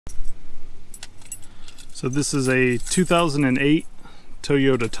So this is a 2008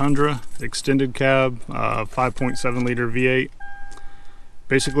 Toyota Tundra extended cab, 5.7 liter V8.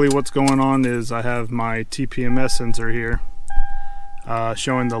 Basically what's going on is I have my TPMS sensor here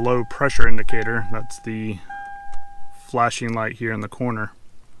showing the low pressure indicator. That's the flashing light here in the corner.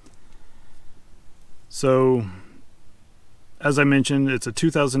 So as I mentioned, it's a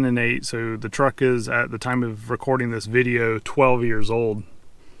 2008, so the truck is, at the time of recording this video, 12 years old.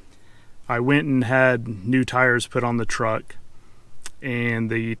 I went and had new tires put on the truck and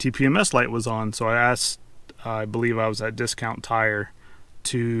the TPMS light was on, so I asked, I believe I was at Discount Tire,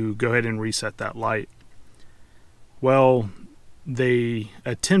 to go ahead and reset that light. Well, they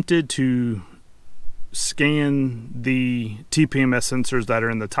attempted to scan the TPMS sensors that are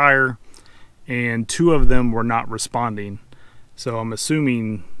in the tire, and two of them were not responding. So I'm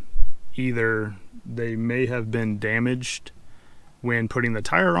assuming either they may have been damaged when putting the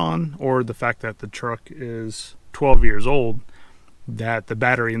tire on, or the fact that the truck is 12 years old, that the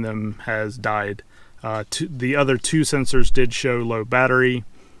battery in them has died. The other two sensors did show low battery,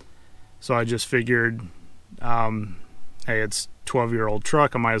 so I just figured, hey, it's a 12-year-old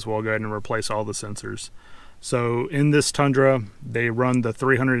truck, I might as well go ahead and replace all the sensors. So in this Tundra, they run the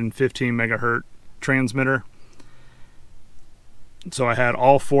 315 megahertz transmitter. So I had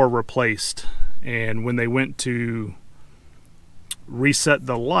all four replaced, and when they went to reset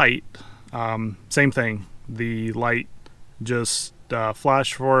the light, same thing. The light just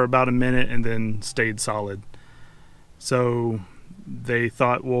flashed for about a minute and then stayed solid. So they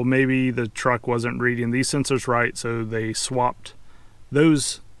thought, well, maybe the truck wasn't reading these sensors right, so they swapped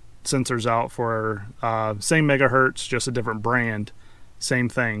those sensors out for same megahertz, just a different brand, same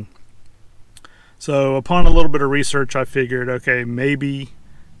thing. So upon a little bit of research, I figured, okay, maybe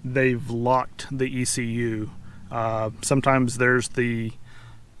they've locked the ECU. Sometimes there's the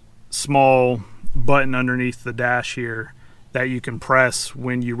small button underneath the dash here that you can press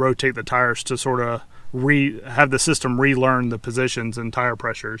when you rotate the tires to sort of have the system relearn the positions and tire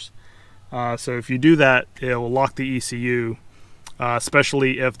pressures. So if you do that, it will lock the ECU,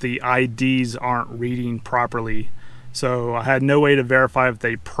 especially if the IDs aren't reading properly. So I had no way to verify if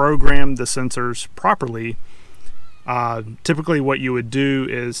they programmed the sensors properly. Typically what you would do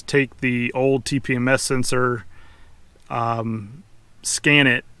is take the old TPMS sensor, scan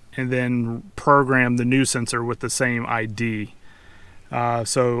it, and then program the new sensor with the same ID.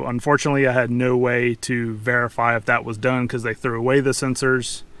 So unfortunately I had no way to verify if that was done because they threw away the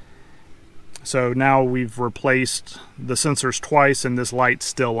sensors. So now we've replaced the sensors twice and this light's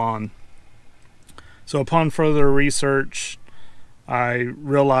still on. So upon further research, I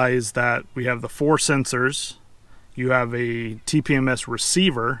realized that we have the four sensors. You have a TPMS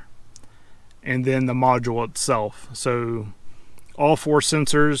receiver and then the module itself. So all four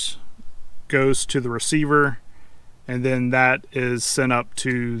sensors goes to the receiver, and then that is sent up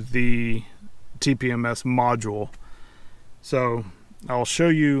to the TPMS module. So I'll show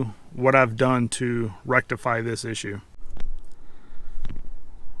you what I've done to rectify this issue.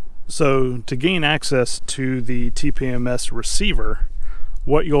 So to gain access to the TPMS receiver,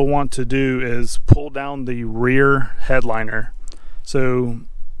 what you'll want to do is pull down the rear headliner. So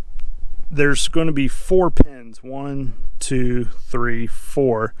there's going to be 4 pins, 1, 2, 3,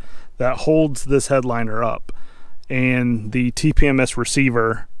 4, that holds this headliner up, and the TPMS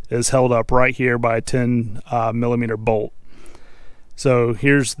receiver is held up right here by a 10 millimeter bolt. So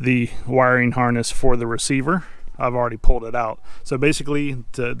here's the wiring harness for the receiver. I've already pulled it out. So basically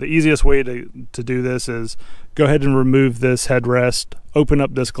the easiest way to do this is go ahead and remove this headrest, open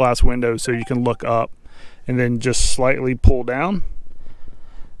up this glass window so you can look up, and then just slightly pull down,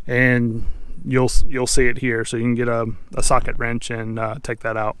 and you'll see it here. So you can get a socket wrench and take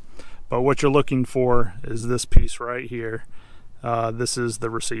that out. But what you're looking for is this piece right here. This is the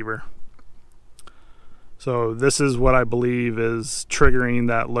receiver. So this is what I believe is triggering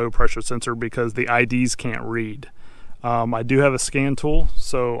that low pressure sensor, because the IDs can't read. I do have a scan tool,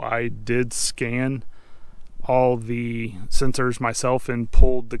 so I did scan all the sensors myself and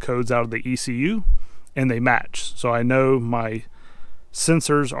pulled the codes out of the ECU, and they match. So I know my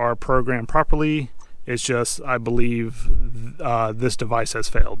sensors are programmed properly. It's just, I believe this device has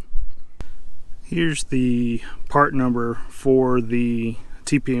failed. Here's the part number for the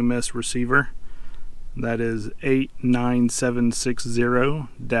TPMS receiver. That is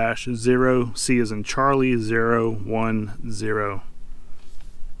 89760-0, C as in Charlie, 010.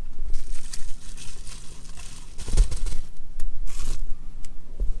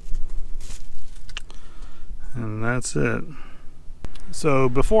 And that's it. So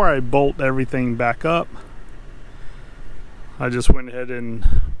before I bolt everything back up, I just went ahead and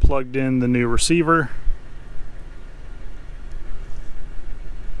plugged in the new receiver,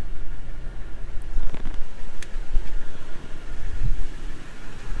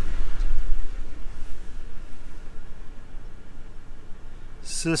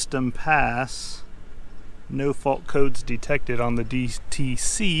 system pass, no fault codes detected on the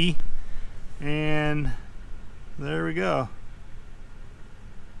DTC, and there we go.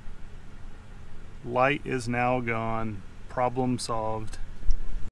 Light is now gone. Problem solved.